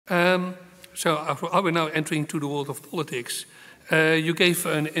So are we now entering to the world of politics? You gave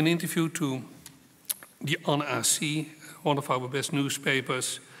an interview to the ANAC, one of our best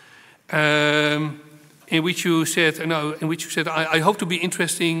newspapers, in which you said, I hope to be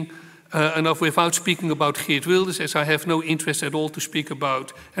interesting enough without speaking about Geert Wilders, as I have no interest at all to speak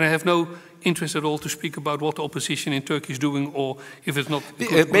about, and I have no interest at all to speak about what the opposition in Turkey is doing, or if it's not.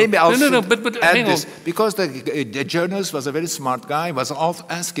 Maybe I'll but add hang this, on. because the journalist was a very smart guy, was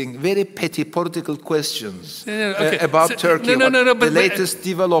asking very petty political questions about Turkey, the latest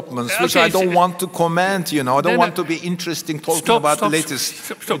developments, which I don't want to comment. You know, I don't want to be interesting talking about the latest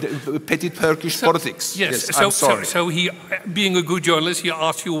petty Turkish politics. Yes, I'm sorry. So he, being a good journalist, he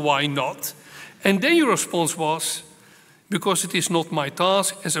asked you why not, and then your response was, because it is not my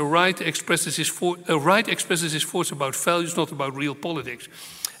task, as a right expresses his force about values, not about real politics.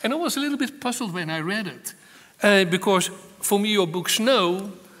 And I was a little bit puzzled when I read it, because for me your book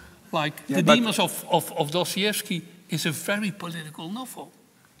Snow, like The Demons of Dostoevsky, is a very political novel.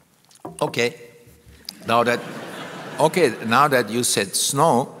 Okay, now that you said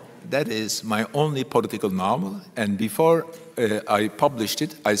Snow, that is my only political novel, and before I published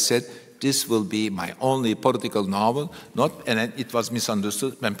it, I said, this will be my only political novel. And it was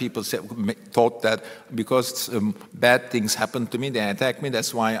misunderstood when people thought that because bad things happened to me, they attacked me.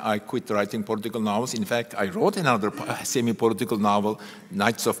 That's why I quit writing political novels. In fact, I wrote another semi-political novel.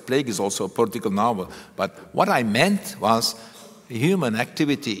 Nights of Plague is also a political novel. But what I meant was human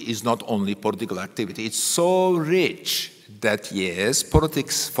activity is not only political activity. It's so rich that, yes,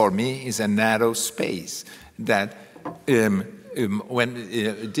 politics for me is a narrow space that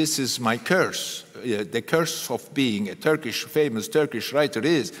this is my curse. The curse of being a famous Turkish writer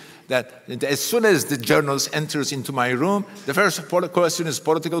is that as soon as the journalist enters into my room, the first question is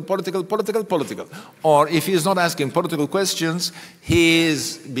political. Or if he's not asking political questions, he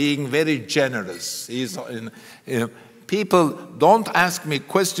is being very generous. People don't ask me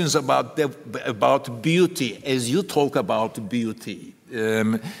questions about beauty as you talk about beauty.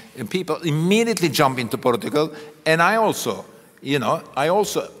 People immediately jump into political, and I also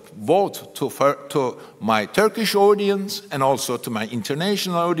vote to my Turkish audience and also to my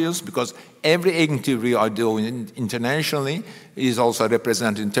international audience, because every interview I do internationally is also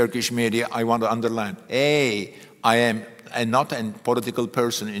represented in Turkish media. I want to underline, I am not a political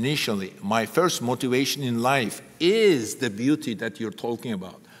person initially. My first motivation in life is the beauty that you're talking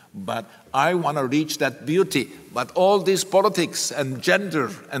about. But I want to reach that beauty. But all these politics and gender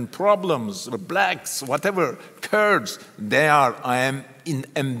and problems, blacks, whatever, Kurds, I am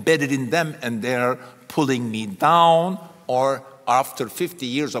embedded in them, and they are pulling me down. Or after 50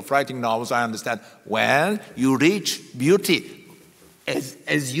 years of writing novels, I understand, well, you reach beauty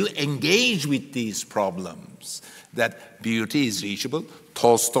as you engage with these problems, that beauty is reachable.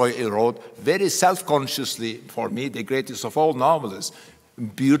 Tolstoy wrote very self-consciously, for me, the greatest of all novelists,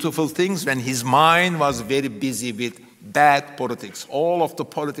 beautiful things when his mind was very busy with bad politics, all of the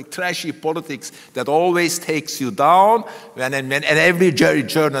trashy politics that always takes you down, and every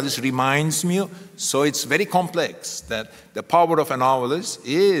journalist reminds me. So it's very complex that the power of a novelist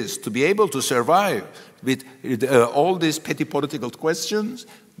is to be able to survive with all these petty political questions,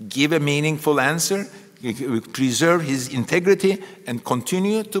 give a meaningful answer, preserve his integrity, and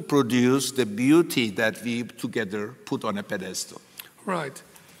continue to produce the beauty that we together put on a pedestal. Right.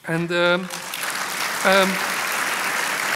 And